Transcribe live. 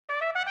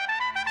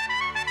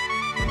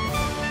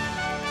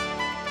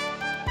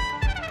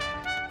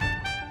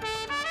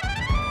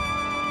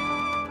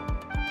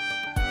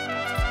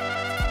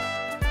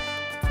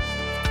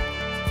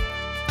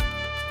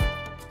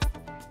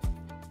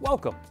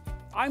Welcome.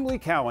 I'm Lee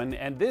Cowan,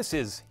 and this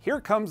is Here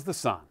Comes the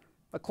Sun,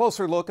 a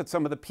closer look at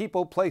some of the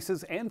people,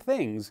 places, and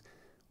things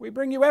we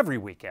bring you every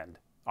weekend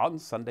on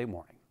Sunday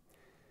morning.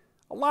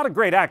 A lot of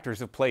great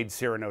actors have played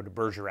Cyrano de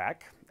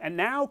Bergerac, and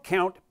now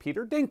count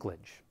Peter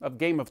Dinklage of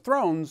Game of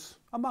Thrones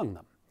among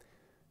them.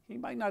 He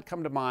might not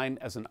come to mind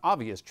as an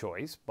obvious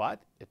choice,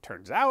 but it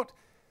turns out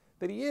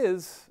that he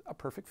is a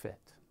perfect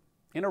fit.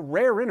 In a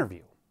rare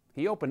interview,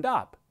 he opened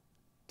up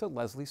to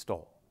Leslie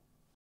Stahl.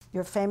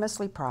 You're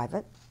famously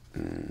private.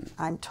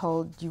 I'm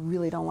told you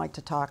really don't like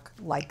to talk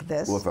like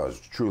this. Well, if I was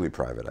truly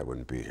private, I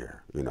wouldn't be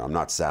here. You know, I'm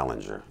not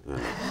Salinger. You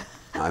know.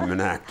 I'm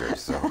an actor,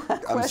 so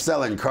I'm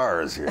selling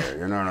cars here.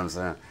 You know what I'm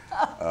saying?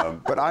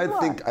 But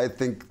I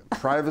think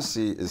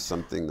privacy is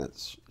something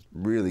that's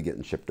really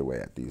getting chipped away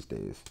at these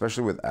days,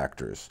 especially with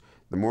actors.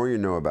 The more you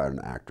know about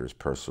an actor's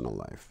personal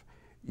life,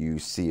 you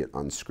see it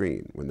on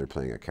screen when they're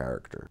playing a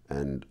character.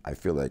 And I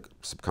feel like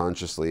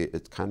subconsciously,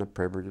 it kind of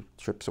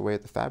trips away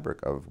at the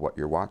fabric of what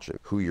you're watching,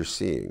 who you're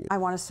seeing. I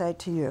want to say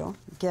to you,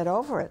 get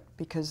over it,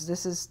 because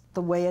this is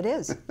the way it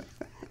is.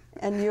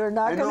 And you're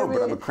not going to be... I know,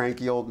 but I'm a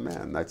cranky old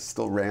man that's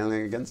still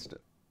railing against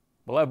it.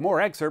 We'll have more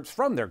excerpts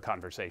from their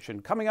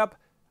conversation coming up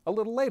a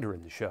little later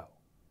in the show.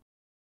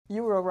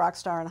 You were a rock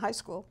star in high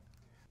school.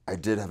 I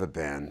did have a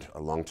band a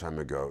long time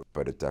ago,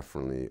 but it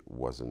definitely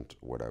wasn't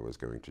what I was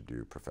going to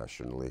do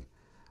professionally.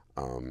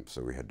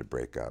 So we had to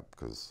break up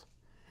because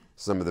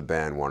some of the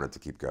band wanted to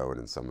keep going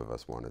and some of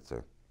us wanted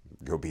to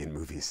go be in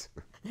movies.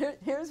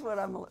 Here's what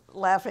I'm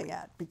laughing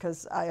at,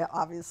 because I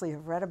obviously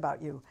have read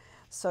about you.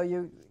 So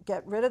you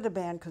get rid of the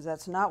band because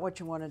that's not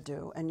what you want to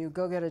do, and you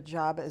go get a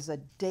job as a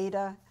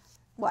data,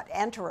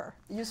 enterer.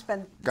 You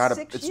spend 6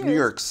 years. It's New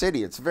York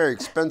City. It's very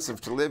expensive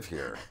to live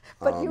here.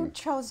 But you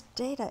chose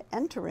data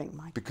entering,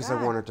 my because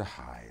God. I wanted to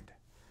hide.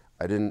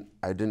 I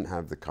didn't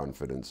have the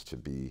confidence to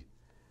be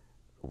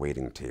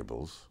waiting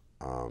tables.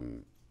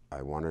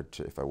 I wanted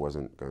to, if I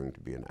wasn't going to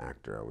be an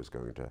actor, I was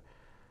going to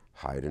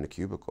hide in a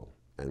cubicle,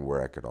 and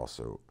where I could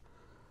also,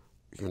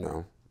 you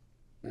know,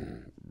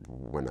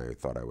 when I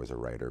thought I was a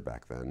writer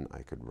back then,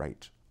 I could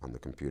write on the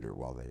computer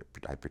while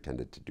I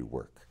pretended to do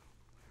work,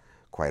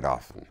 quite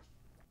often.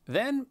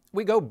 Then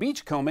we go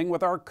beachcombing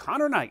with our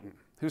Connor Knighton,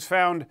 who's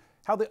found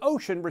how the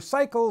ocean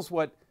recycles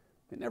what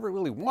it never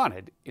really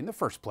wanted in the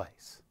first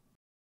place.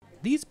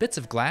 These bits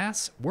of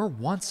glass were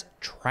once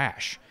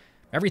trash.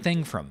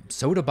 Everything from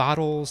soda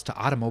bottles to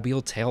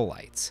automobile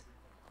taillights.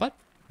 But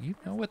you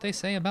know what they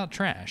say about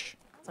trash.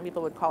 Some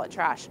people would call it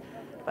trash,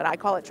 but I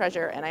call it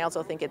treasure, and I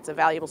also think it's a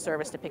valuable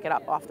service to pick it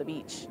up off the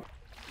beach.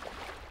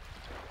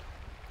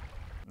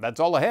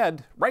 That's all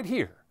ahead, right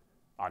here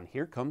on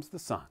Here Comes the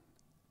Sun.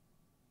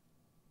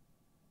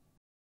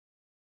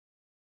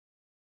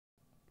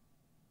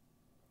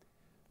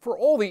 For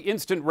all the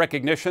instant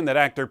recognition that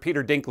actor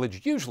Peter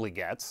Dinklage usually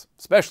gets,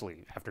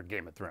 especially after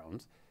Game of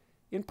Thrones,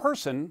 in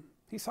person,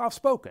 he's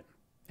soft-spoken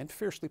and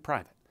fiercely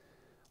private.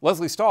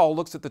 Leslie Stahl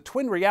looks at the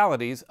twin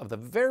realities of the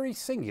very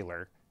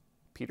singular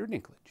Peter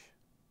Dinklage.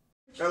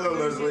 Hello,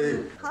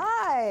 Leslie.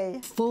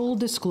 Hi. Full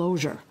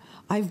disclosure,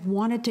 I've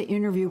wanted to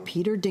interview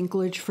Peter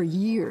Dinklage for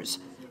years,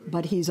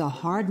 but he's a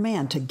hard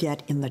man to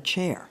get in the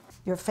chair.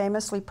 You're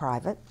famously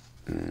private.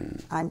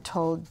 I'm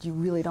told you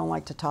really don't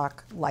like to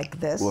talk like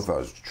this. Well, if I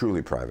was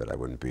truly private, I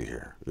wouldn't be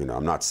here. You know,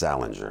 I'm not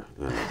Salinger.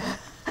 You know.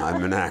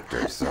 I'm an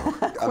actor, so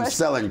I'm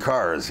selling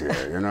cars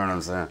here. You know what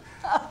I'm saying?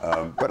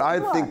 But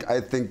I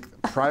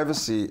think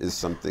privacy is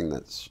something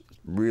that's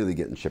really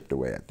getting chipped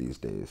away at these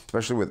days,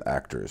 especially with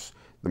actors.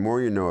 The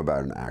more you know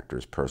about an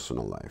actor's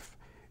personal life,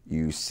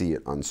 you see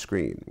it on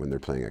screen when they're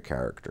playing a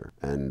character.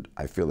 And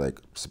I feel like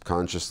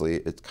subconsciously,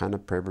 it kind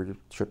of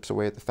trips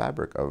away at the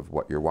fabric of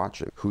what you're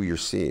watching, who you're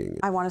seeing.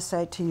 I want to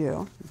say to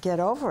you, get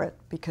over it,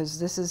 because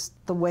this is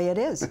the way it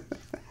is.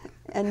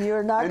 And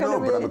you're not going to be... I know,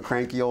 but I'm a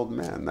cranky old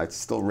man that's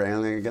still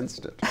railing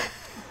against it.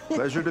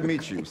 Pleasure to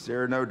meet you,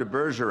 Cyrano de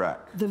Bergerac.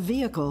 The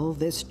vehicle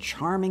this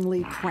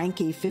charmingly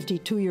cranky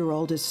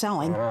 52-year-old is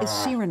selling is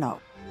Cyrano.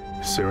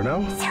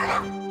 Cyrano?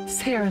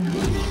 Cyrano.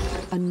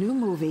 A new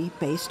movie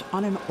based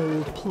on an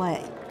old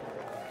play.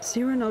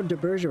 Cyrano de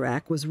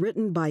Bergerac was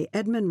written by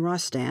Edmond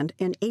Rostand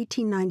in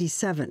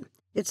 1897.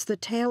 It's the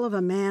tale of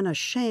a man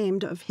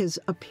ashamed of his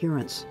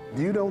appearance.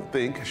 You don't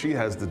think she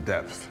has the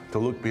depth to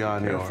look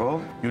beyond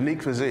your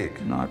unique physique?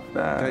 Not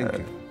bad. Thank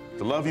you.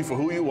 To love you for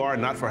who you are,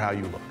 not for how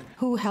you look.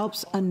 Who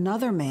helps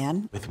another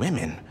man. With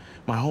women,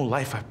 my whole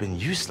life I've been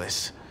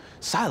useless.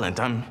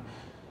 Silent.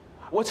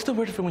 What's the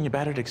word for when you're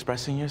bad at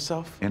expressing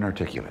yourself?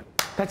 Inarticulate.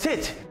 That's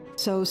it.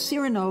 So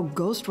Cyrano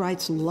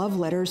ghostwrites love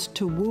letters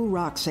to woo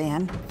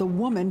Roxanne, the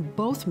woman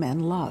both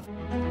men love.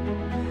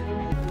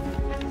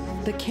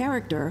 The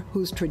character,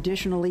 who's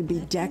traditionally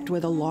bedecked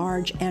with a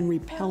large and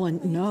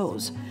repellent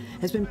nose,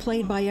 has been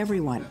played by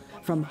everyone,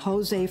 from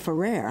Jose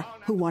Ferrer,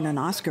 who won an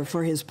Oscar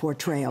for his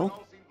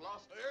portrayal,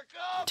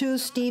 to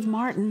Steve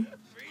Martin,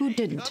 who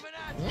didn't.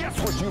 Yes,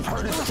 what you've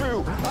heard is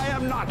true. I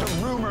am not a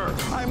rumor.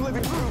 I'm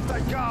living proof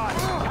that God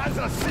has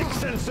a sixth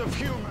sense of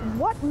humor.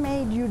 What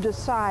made you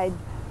decide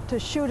to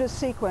shoot a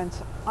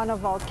sequence on a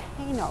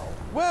volcano.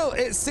 Well,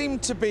 it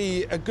seemed to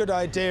be a good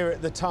idea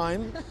at the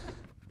time.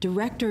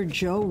 Director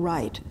Joe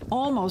Wright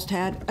almost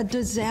had a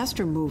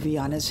disaster movie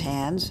on his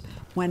hands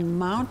when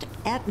Mount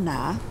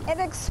Etna... It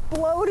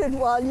exploded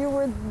while you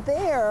were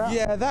there.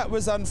 Yeah, that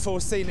was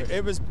unforeseen.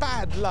 It was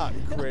bad luck,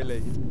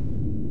 really.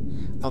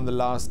 On the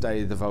last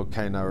day, the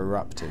volcano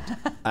erupted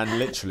and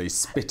literally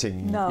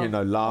spitting, you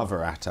know,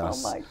 lava at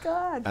us. Oh, my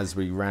God. As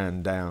we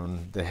ran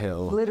down the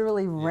hill.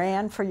 Literally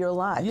ran for your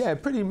life. Yeah,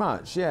 pretty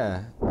much,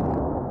 yeah.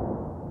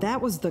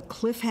 That was the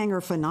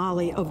cliffhanger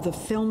finale of the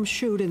film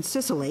shoot in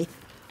Sicily,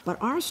 but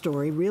our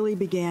story really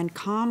began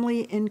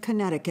calmly in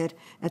Connecticut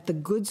at the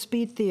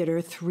Goodspeed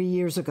Theater 3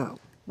 years ago.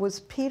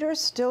 Was Peter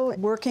still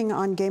working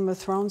on Game of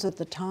Thrones at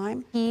the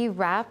time? He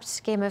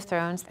wrapped Game of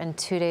Thrones, and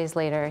 2 days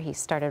later, he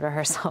started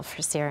rehearsal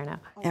for Cyrano.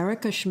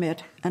 Erica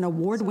Schmidt, an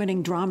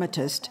award-winning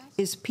dramatist,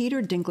 is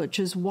Peter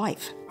Dinklage's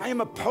wife. I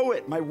am a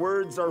poet. My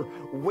words are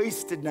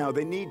wasted now.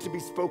 They need to be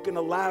spoken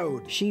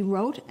aloud. She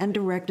wrote and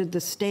directed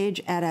the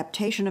stage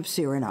adaptation of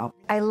Cyrano.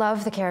 I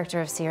love the character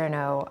of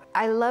Cyrano.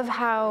 I love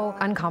how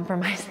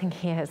uncompromising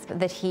he is,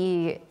 that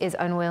he is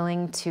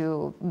unwilling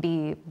to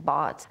be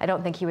bought. I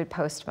don't think he would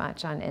post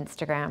much on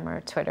Instagram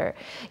or Twitter.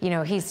 You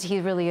know, he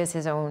really is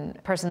his own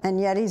person. And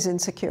yet he's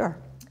insecure.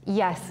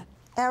 Yes.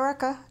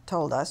 Erica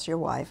told us, your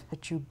wife,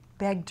 that you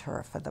begged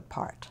her for the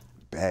part.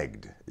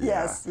 Begged? Yeah.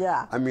 Yes,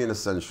 yeah. I mean,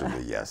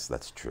 essentially, yes,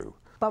 that's true.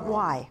 But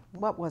why?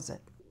 What was it?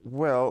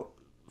 Well,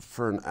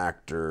 for an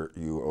actor,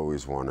 you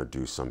always want to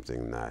do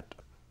something that,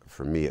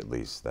 for me at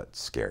least, that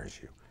scares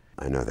you.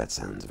 I know that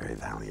sounds very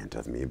valiant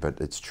of me,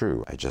 but it's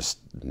true. I just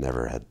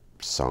never had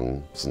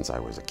sung since I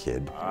was a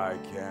kid. I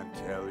can't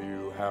tell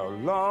you how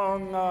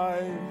long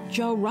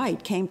Joe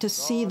Wright came to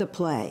see the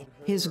play.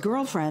 His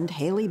girlfriend,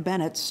 Haley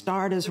Bennett,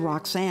 starred as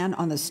Roxanne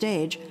on the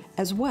stage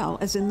as well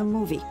as in the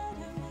movie.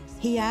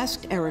 He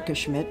asked Erica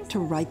Schmidt to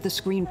write the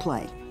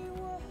screenplay.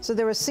 So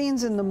there were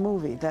scenes in the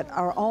movie that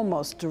are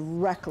almost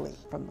directly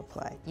from the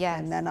play. Yes.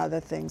 And then other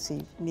things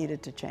he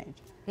needed to change.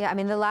 Yeah, I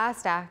mean, the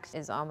last act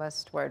is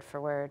almost word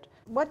for word.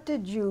 What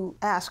did you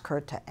ask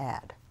her to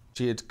add?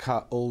 She had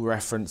cut all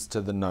reference to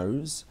the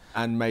nose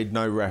and made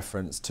no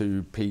reference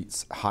to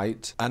Pete's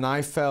height. And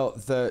I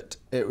felt that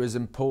it was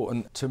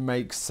important to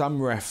make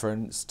some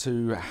reference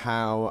to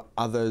how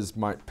others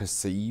might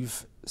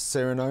perceive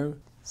Cyrano.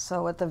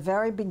 So at the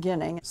very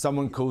beginning...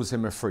 Someone calls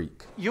him a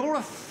freak. You're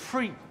a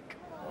freak.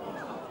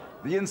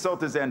 The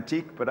insult is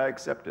antique, but I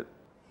accept it.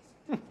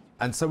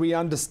 And so we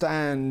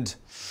understand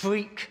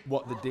freak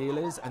what the deal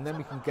is, and then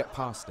we can get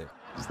past it.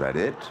 Is that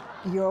it?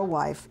 Your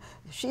wife,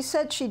 she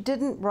said she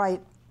didn't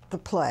write the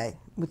play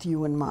with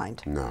you in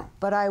mind. No.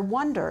 But I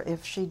wonder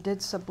if she did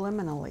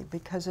subliminally,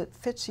 because it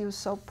fits you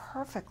so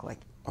perfectly.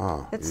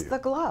 Oh, It's yeah. the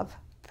glove.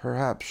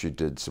 Perhaps she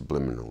did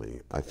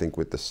subliminally. I think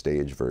with the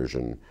stage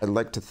version, I'd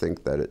like to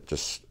think that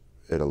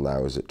it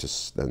allows it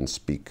to then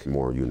speak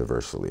more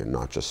universally and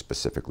not just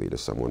specifically to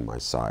someone my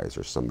size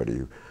or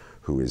somebody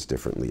who is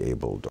differently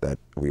abled, that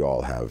we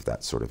all have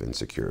that sort of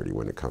insecurity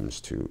when it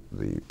comes to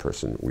the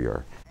person we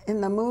are.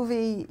 In the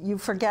movie, you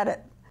forget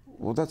it.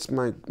 Well, that's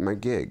my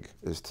gig,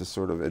 is to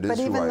sort of, it But is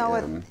who even I though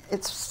am.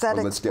 it's said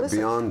But let's get explicit.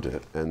 beyond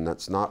it, and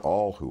that's not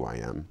all who I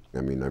am.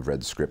 I mean, I've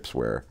read scripts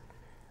where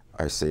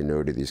I say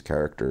no to these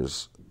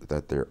characters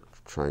that they're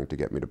trying to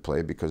get me to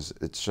play because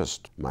it's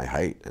just my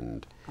height,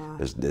 and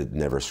it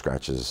never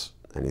scratches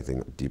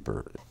anything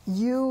deeper.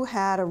 You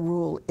had a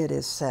rule, it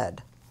is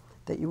said,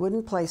 that you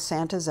wouldn't play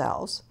Santa's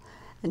elves,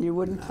 and you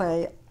wouldn't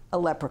play a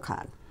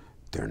leprechaun.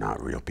 They're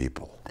not real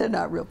people. They're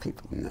not real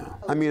people. No.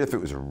 I mean, if it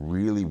was a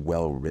really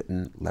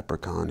well-written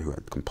leprechaun who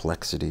had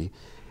complexity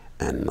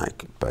and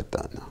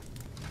but no.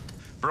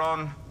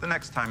 Braun, the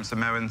next time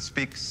Samoan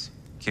speaks,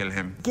 kill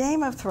him.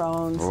 Game of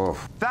Thrones. Oh.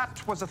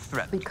 That was a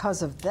threat.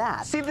 Because of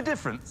that. See the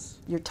difference?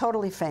 You're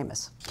totally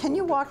famous. Can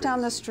you walk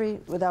down the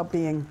street without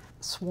being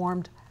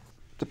swarmed?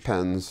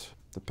 Depends.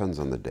 Depends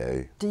on the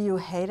day. Do you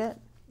hate it?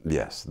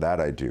 Yes,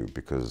 that I do,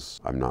 because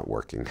I'm not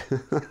working.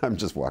 I'm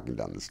just walking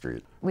down the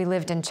street. We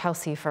lived in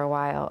Chelsea for a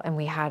while, and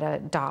we had a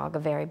dog, a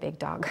very big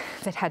dog,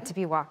 that had to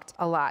be walked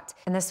a lot.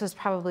 And this was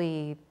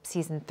probably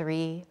season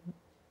 3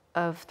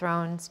 of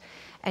Thrones.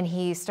 And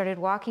he started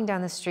walking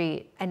down the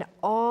street, and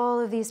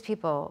all of these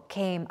people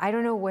came. I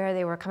don't know where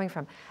they were coming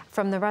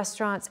from the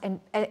restaurants,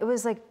 and it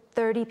was like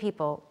 30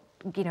 people,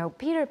 you know,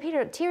 Peter,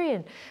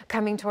 Tyrion,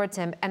 coming towards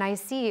him. And I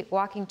see,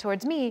 walking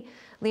towards me,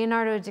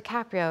 Leonardo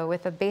DiCaprio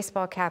with a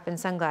baseball cap and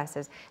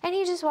sunglasses. And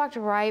he just walked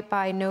right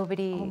by,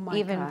 nobody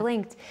even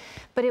blinked.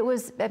 But it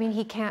was, I mean,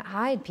 he can't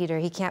hide, Peter.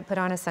 He can't put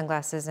on his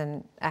sunglasses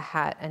and a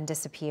hat and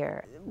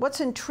disappear.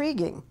 What's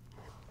intriguing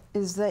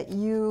is that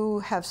you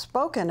have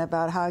spoken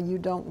about how you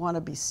don't want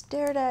to be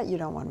stared at, you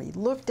don't want to be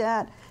looked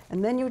at,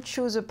 and then you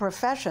choose a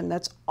profession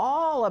that's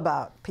all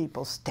about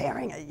people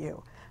staring at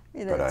you.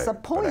 You know, it's a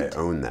point. But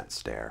I own that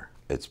stare.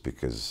 It's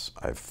because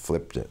I've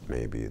flipped it,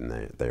 maybe, and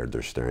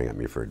they're staring at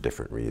me for a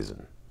different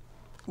reason.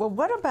 Well,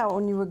 what about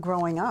when you were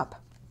growing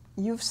up?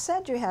 You've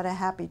said you had a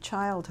happy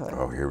childhood.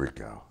 Oh, here we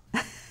go.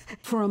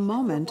 For a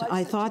moment,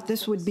 I thought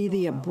this would be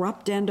the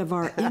abrupt end of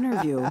our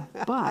interview,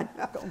 but...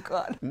 Oh,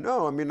 God.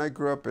 No, I mean, I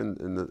grew up in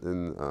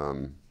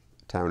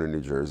town in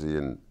New Jersey,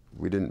 and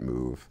we didn't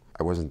move.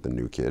 I wasn't the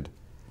new kid.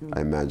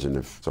 I imagine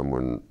if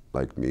someone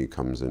like me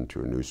comes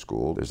into a new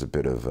school, there's a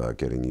bit of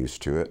getting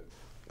used to it,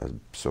 a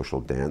social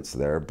dance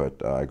there,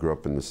 but I grew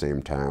up in the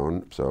same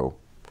town, so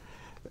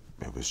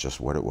it was just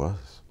what it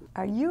was.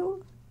 Are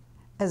you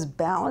as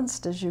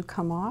balanced as you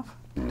come off?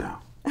 No.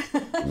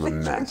 I'm a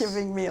mess. You're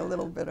giving me a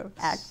little bit of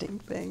acting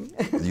thing.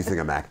 You think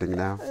I'm acting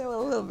now? A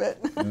little bit.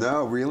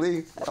 No,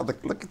 really? Oh,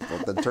 look,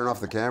 turn off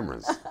the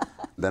cameras.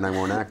 Then I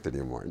won't act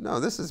anymore. No,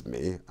 this is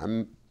me.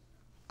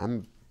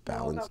 I'm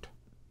balanced.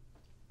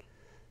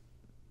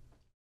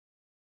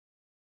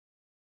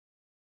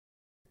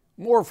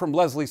 More from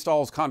Leslie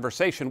Stahl's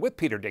conversation with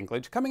Peter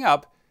Dinklage coming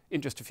up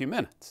in just a few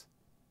minutes.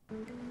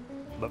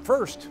 But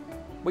first,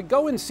 we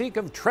go in seek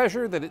of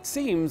treasure that it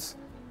seems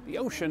the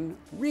ocean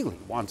really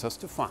wants us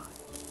to find.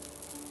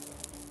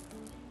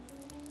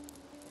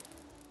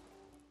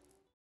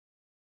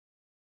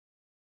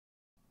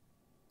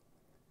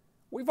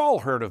 We've all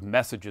heard of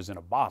messages in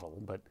a bottle,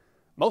 but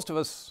most of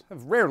us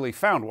have rarely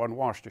found one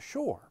washed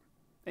ashore.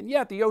 And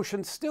yet the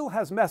ocean still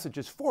has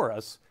messages for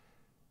us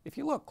if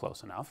you look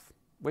close enough,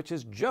 which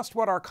is just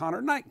what our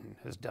Connor Knighton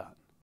has done.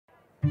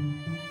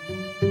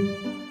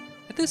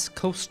 At this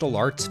coastal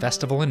arts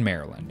festival in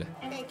Maryland,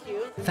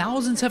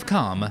 thousands have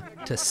come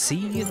to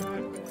see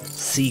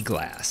sea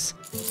glass.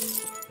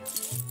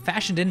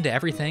 Fashioned into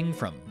everything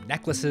from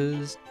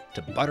necklaces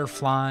to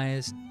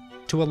butterflies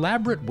to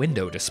elaborate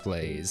window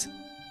displays,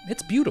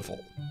 it's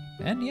beautiful,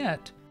 and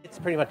yet... It's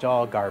pretty much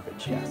all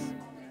garbage, yes.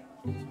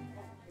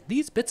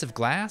 These bits of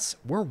glass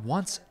were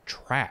once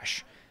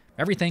trash.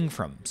 Everything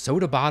from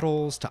soda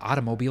bottles to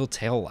automobile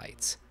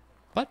taillights.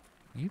 But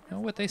you know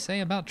what they say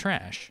about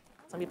trash.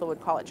 Some people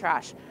would call it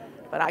trash,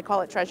 but I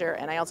call it treasure,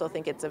 and I also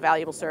think it's a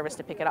valuable service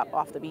to pick it up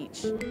off the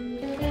beach.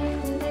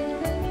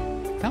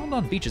 Found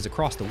on beaches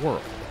across the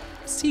world,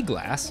 sea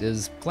glass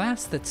is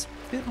glass that's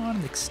been on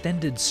an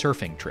extended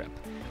surfing trip.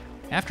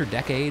 After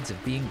decades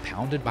of being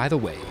pounded by the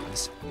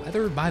waves,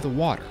 weathered by the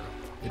water,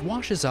 it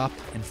washes up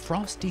in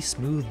frosty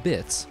smooth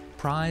bits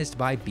prized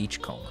by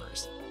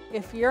beachcombers.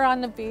 If you're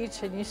on the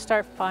beach and you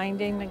start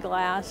finding the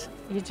glass,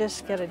 you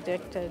just get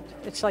addicted.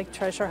 It's like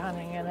treasure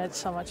hunting, and it's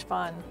so much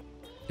fun.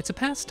 It's a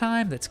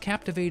pastime that's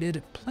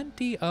captivated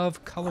plenty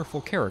of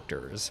colorful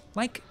characters,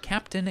 like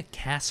Captain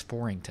Cass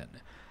Forrington.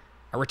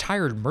 A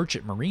retired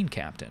merchant marine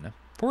captain,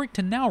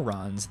 Forrington now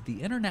runs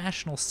the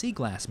International Sea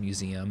Glass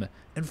Museum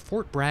in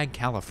Fort Bragg,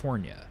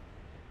 California.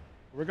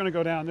 We're going to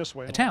go down this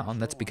way. A town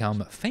that's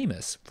become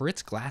famous for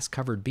its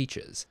glass-covered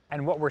beaches.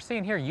 And what we're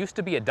seeing here used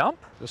to be a dump?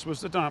 This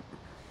was the dump.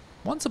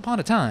 Once upon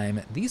a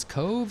time, these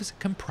coves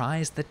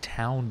comprised the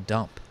town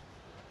dump.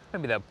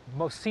 Maybe the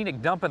most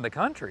scenic dump in the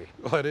country.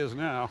 Well, it is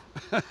now.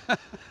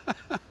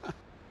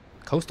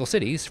 Coastal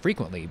cities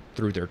frequently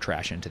threw their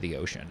trash into the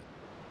ocean.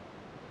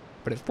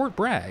 But at Fort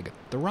Bragg,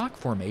 the rock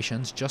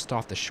formations just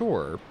off the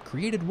shore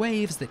created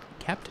waves that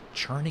kept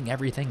churning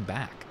everything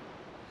back.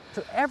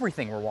 So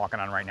everything we're walking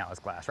on right now is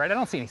glass, right? I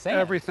don't see any sand.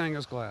 Everything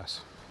is glass.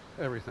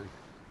 Everything.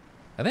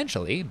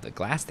 Eventually, the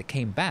glass that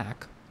came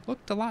back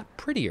looked a lot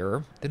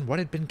prettier than what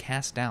had been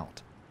cast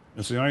out.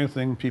 It's the only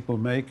thing people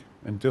make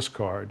and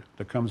discard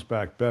that comes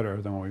back better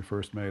than when we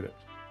first made it.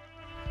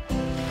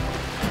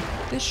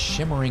 This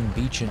shimmering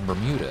beach in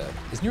Bermuda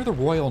is near the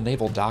Royal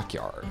Naval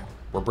Dockyard,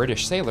 where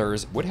British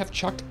sailors would have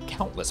chucked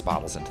countless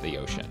bottles into the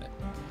ocean.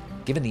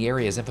 Given the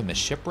area's infamous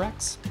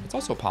shipwrecks, it's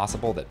also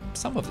possible that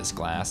some of this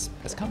glass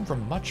has come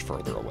from much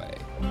further away.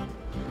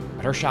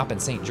 At her shop in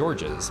St.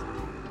 George's,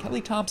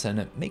 Kelly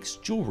Thompson makes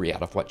jewelry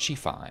out of what she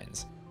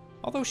finds,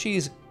 although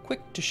she's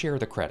quick to share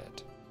the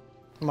credit.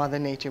 Mother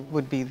Nature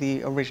would be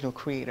the original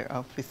creator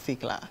of the sea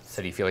glass.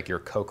 So do you feel like you're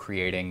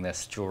co-creating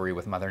this jewelry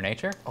with Mother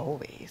Nature?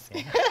 Always.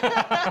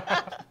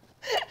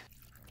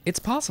 It's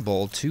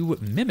possible to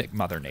mimic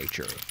Mother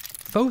Nature.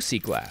 Faux sea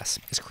glass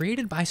is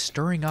created by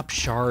stirring up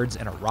shards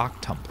in a rock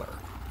tumbler.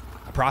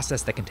 A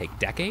process that can take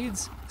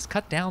decades is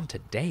cut down to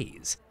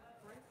days.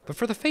 But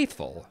for the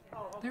faithful,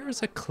 there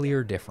is a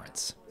clear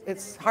difference.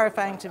 It's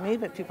horrifying to me,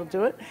 but people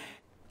do it.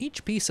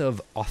 Each piece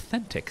of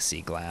authentic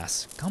sea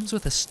glass comes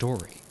with a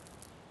story.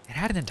 It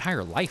had an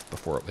entire life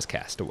before it was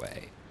cast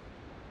away.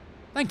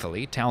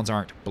 Thankfully, towns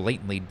aren't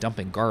blatantly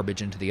dumping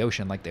garbage into the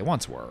ocean like they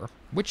once were,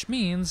 which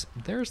means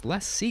there's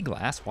less sea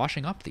glass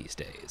washing up these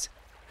days.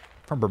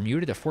 From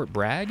Bermuda to Fort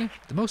Bragg,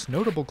 the most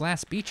notable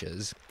glass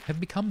beaches have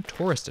become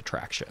tourist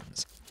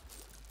attractions.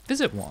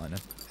 Visit one,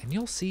 and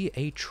you'll see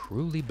a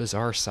truly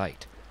bizarre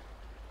sight.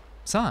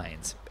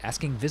 Signs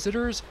asking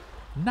visitors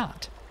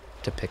not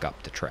to pick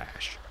up the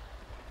trash.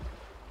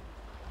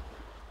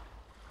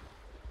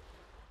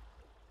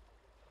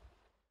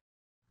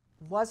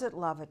 Was it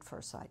love at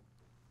first sight?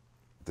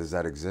 Does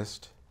that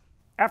exist?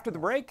 After the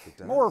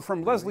break, more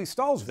from Leslie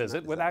Stahl's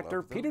visit with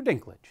actor Peter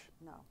Dinklage.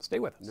 No. Stay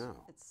with us. No.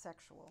 It's a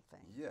sexual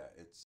thing. Yeah,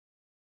 it's...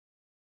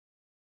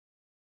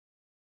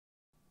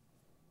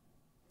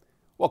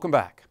 Welcome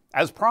back.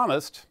 As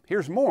promised,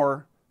 here's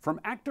more from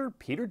actor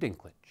Peter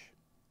Dinklage.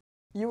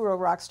 You were a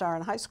rock star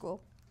in high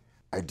school.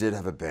 I did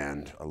have a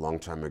band a long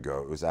time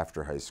ago. It was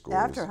after high school.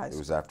 It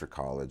was after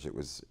college. It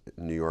was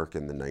New York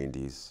in the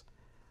 90s.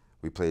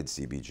 We played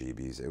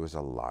CBGBs. It was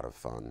a lot of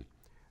fun,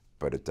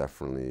 but it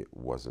definitely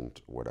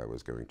wasn't what I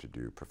was going to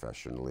do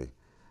professionally.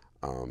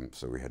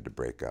 So we had to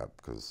break up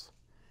because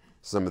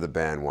some of the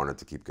band wanted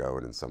to keep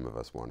going and some of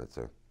us wanted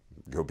to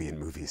go be in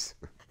movies.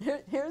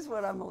 Here's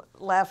what I'm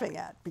laughing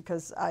at,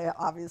 because I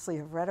obviously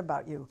have read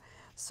about you.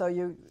 So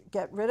you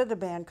get rid of the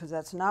band because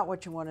that's not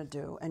what you want to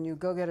do, and you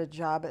go get a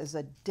job as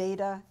a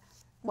data,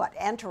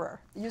 enterer.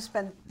 You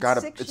spend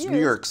 6 years. It's New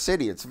York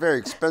City. It's very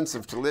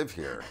expensive to live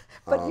here.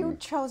 But you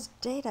chose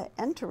data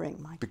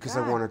entering, my because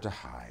God. I wanted to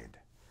hide.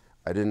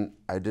 I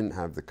didn't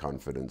have the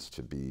confidence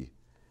to be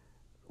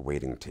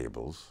waiting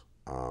tables.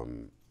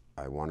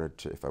 I wanted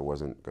to, if I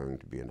wasn't going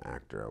to be an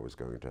actor, I was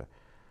going to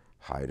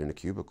hide in a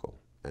cubicle,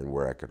 and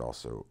where I could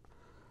also,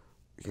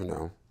 you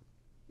know,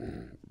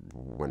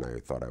 when I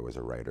thought I was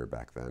a writer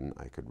back then,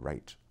 I could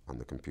write on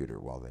the computer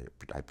while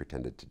I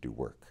pretended to do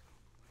work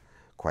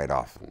quite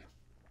often.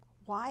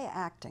 Why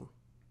acting?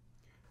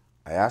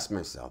 I ask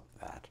myself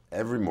that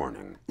every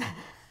morning,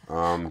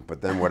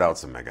 but then what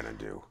else am I going to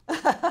do?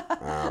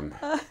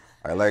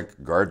 I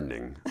like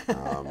gardening.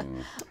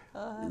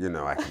 You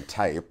know, I can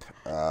type.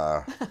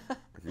 I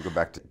can go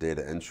back to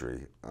data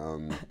entry.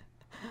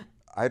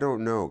 I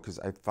don't know, because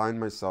I find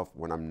myself,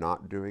 when I'm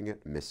not doing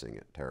it, missing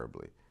it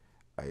terribly.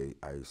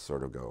 I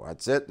sort of go,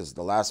 that's it, this is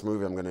the last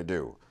movie I'm going to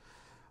do.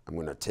 I'm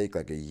going to take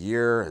like a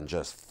year and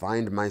just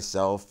find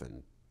myself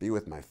and be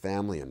with my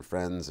family and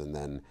friends, and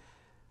then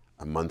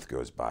a month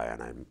goes by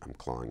and I'm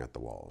clawing at the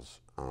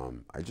walls.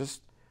 I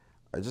just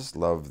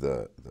love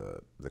the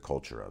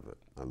culture of it.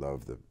 I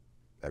love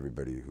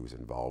everybody who's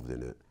involved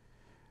in it.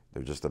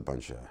 They're just a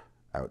bunch of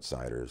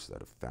outsiders that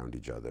have found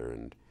each other,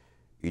 and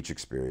each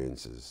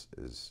experience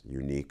is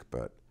unique,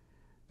 but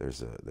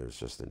there's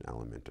just an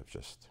element of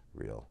just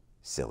real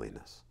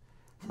silliness.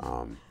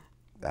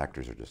 The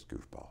actors are just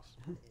goofballs,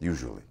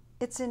 usually.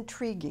 It's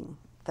intriguing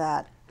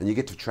that... And you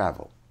get to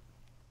travel.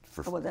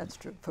 Well, that's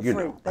true. For you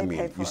free. know, They I mean,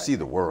 pay for you it. see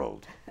the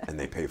world, and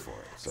they pay for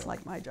it. So. It's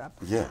like my job.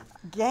 Yeah.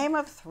 Game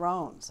of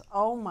Thrones.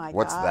 Oh my God.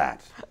 What's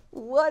that?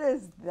 What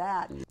is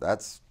that?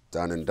 That's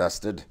done and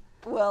dusted.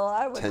 Well,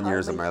 I would 10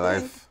 years of my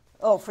hardly life.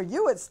 Oh, for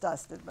you it's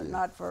dusted, but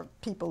not for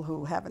people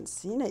who haven't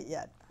seen it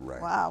yet.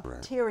 Right. Wow.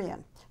 Right.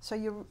 Tyrion. So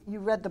you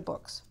read the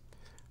books?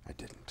 I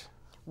didn't.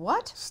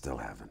 What? Still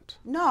haven't.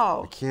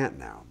 No. I can't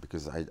now,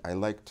 because I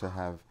like to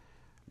have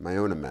my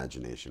own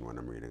imagination when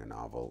I'm reading a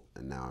novel,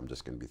 and now I'm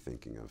just going to be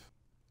thinking of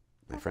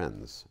my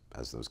friends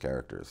as those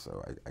characters.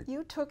 So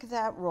You took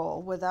that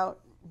role without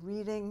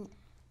reading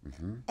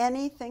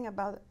anything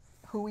about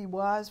who he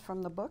was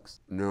from the books?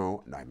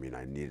 No, I mean,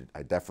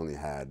 I definitely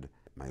had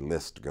my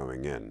list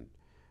going in.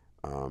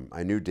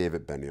 I knew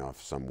David Benioff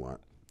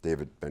somewhat.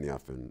 David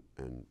Benioff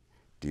and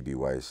D.B.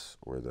 Weiss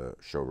were the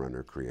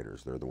showrunner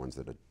creators. They're the ones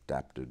that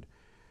adapted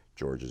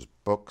George's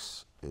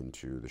books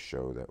into the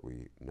show that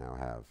we now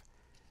have.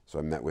 So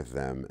I met with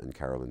them and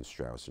Carolyn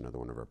Strauss, another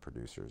one of our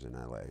producers in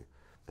LA,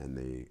 and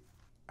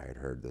I had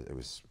heard that it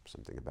was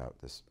something about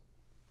this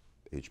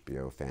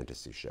HBO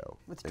fantasy show.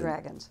 With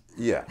dragons.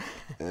 Yeah,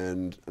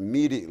 and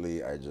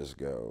immediately I just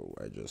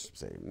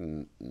say,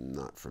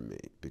 not for me,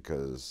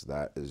 because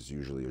that is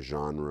usually a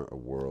genre, a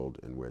world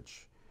in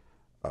which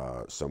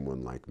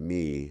someone like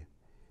me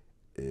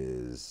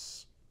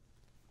is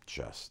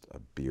just a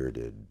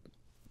bearded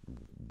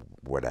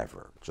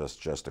whatever,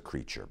 just a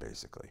creature,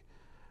 basically,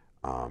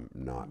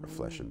 not a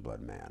flesh and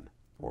blood man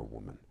or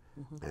woman.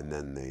 And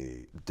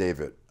then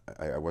David,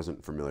 I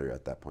wasn't familiar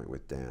at that point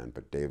with Dan,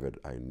 but David,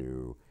 I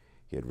knew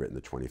he had written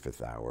The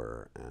 25th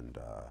Hour and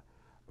a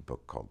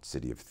book called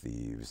City of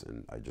Thieves,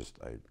 and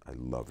I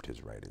loved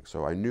his writing.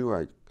 So I knew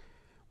I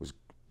was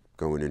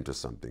going into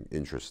something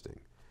interesting,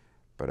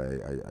 but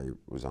I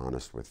was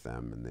honest with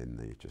them, and then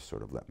they just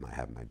sort of let me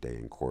have my day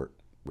in court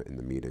in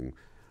the meeting,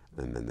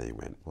 and then they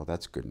went, well,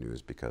 that's good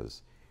news,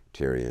 because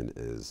Tyrion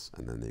is,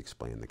 and then they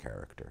explained the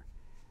character,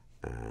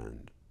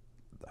 and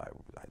I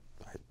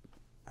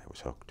was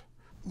hooked.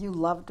 You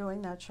loved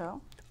doing that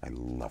show? I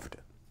loved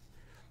it.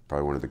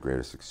 Probably one of the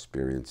greatest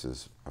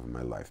experiences of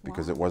my life,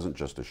 because it wasn't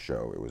just a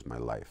show, it was my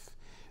life.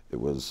 It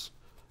was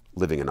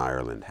living in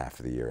Ireland half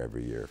of the year,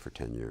 every year for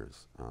 10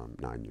 years,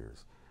 9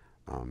 years,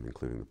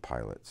 including the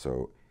pilot.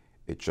 So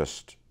it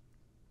just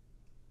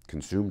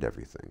consumed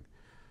everything.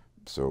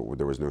 So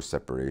there was no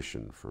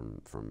separation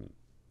from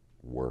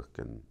work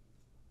and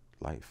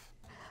life.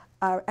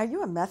 Are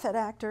you a method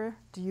actor?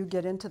 Do you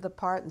get into the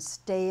part and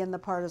stay in the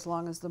part as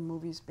long as the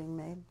movie's being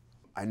made?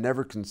 I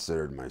never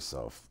considered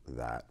myself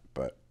that,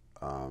 but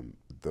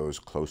those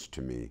close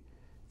to me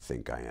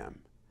think I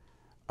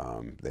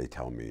am. They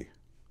tell me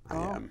I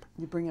am.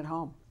 You bring it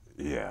home.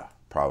 Yeah,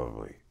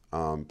 probably.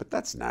 But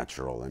that's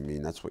natural. I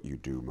mean, that's what you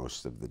do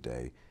most of the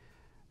day.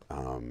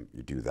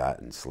 You do that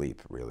and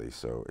sleep, really.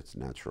 So it's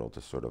natural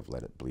to sort of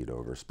let it bleed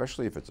over,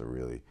 especially if it's a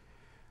really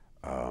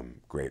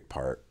great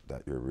part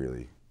that you're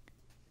really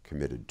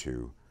committed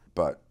to.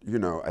 But, you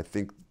know, I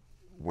think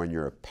when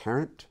you're a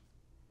parent,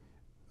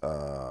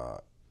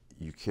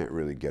 you can't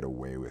really get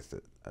away with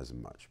it as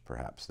much,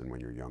 perhaps, than when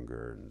you're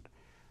younger and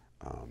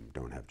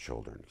don't have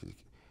children. You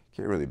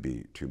can't really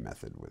be too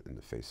method in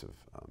the face of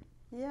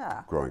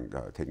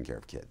taking care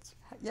of kids.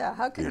 Yeah,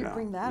 how can you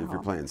bring that if home?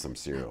 You're playing some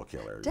serial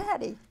killer.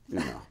 Daddy,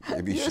 maybe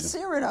you're you a should.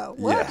 Cyrano.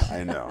 What? Yeah,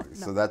 I know. No.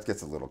 So that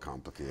gets a little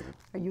complicated.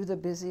 Are you the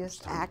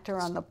busiest actor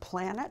on the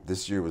planet?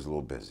 This year was a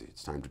little busy.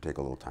 It's time to take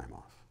a little time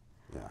off.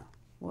 Yeah.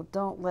 Well,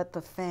 don't let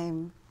the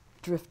fame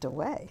drift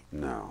away.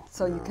 No.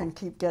 So you can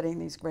keep getting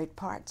these great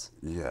parts.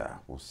 Yeah,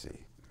 we'll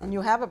see. And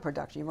you have a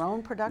production, your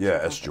own production? Yeah,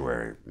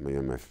 Estuary. Me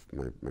and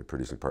my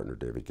producing partner,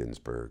 David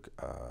Ginsburg.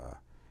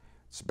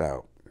 It's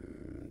about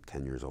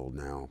 10 years old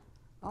now.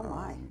 Oh,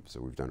 my. So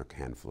we've done a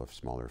handful of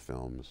smaller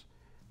films.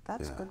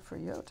 That's good for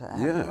you to have.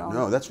 Yeah,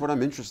 no, that's what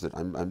I'm interested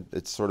in.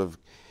 It's sort of,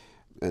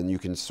 and you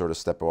can sort of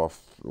step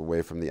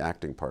away from the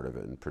acting part of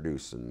it and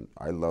produce. And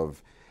I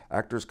love,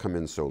 actors come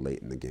in so late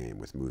in the game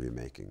with movie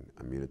making.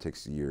 I mean, it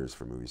takes years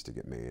for movies to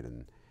get made,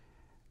 and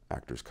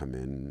actors come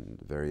in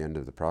the very end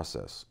of the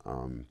process.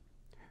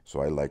 So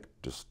I like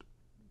just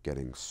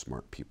getting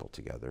smart people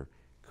together,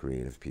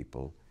 creative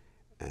people,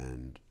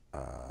 and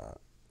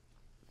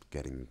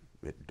getting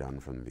it done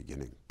from the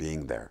beginning,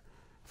 being there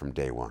from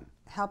day one.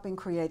 Helping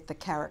create the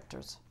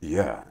characters.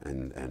 Yeah,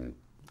 and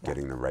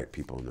getting the right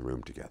people in the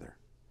room together,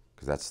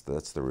 because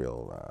that's the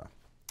real,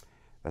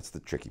 that's the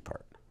tricky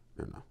part,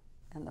 you know.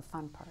 And the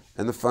fun part.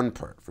 And the fun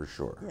part, for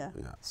sure. Yeah.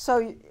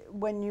 So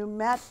when you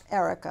met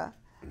Erica,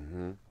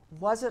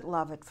 was it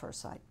love at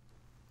first sight?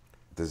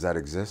 Does that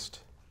exist?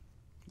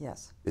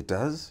 Yes. It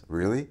does?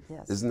 Really?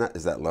 Yes.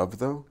 Is that love,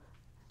 though?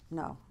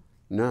 No.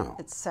 No.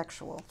 It's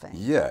sexual thing.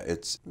 Yeah,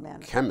 it's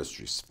Men.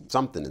 chemistry,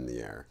 something in the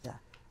air. Yeah.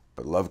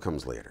 But love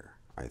comes later,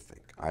 I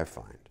think, I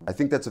find. I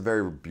think that's a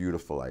very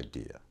beautiful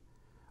idea,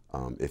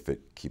 if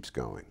it keeps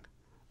going,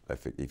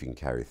 if you can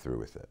carry through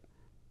with it.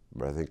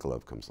 But I think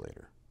love comes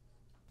later.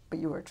 But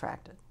you were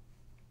attracted.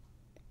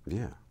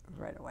 Yeah.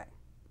 Right away.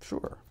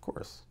 Sure, of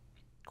course.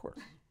 Of course.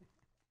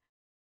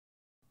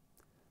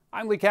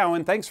 I'm Lee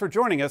Cowan. Thanks for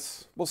joining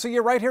us. We'll see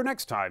you right here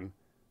next time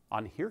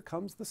on Here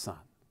Comes the Sun.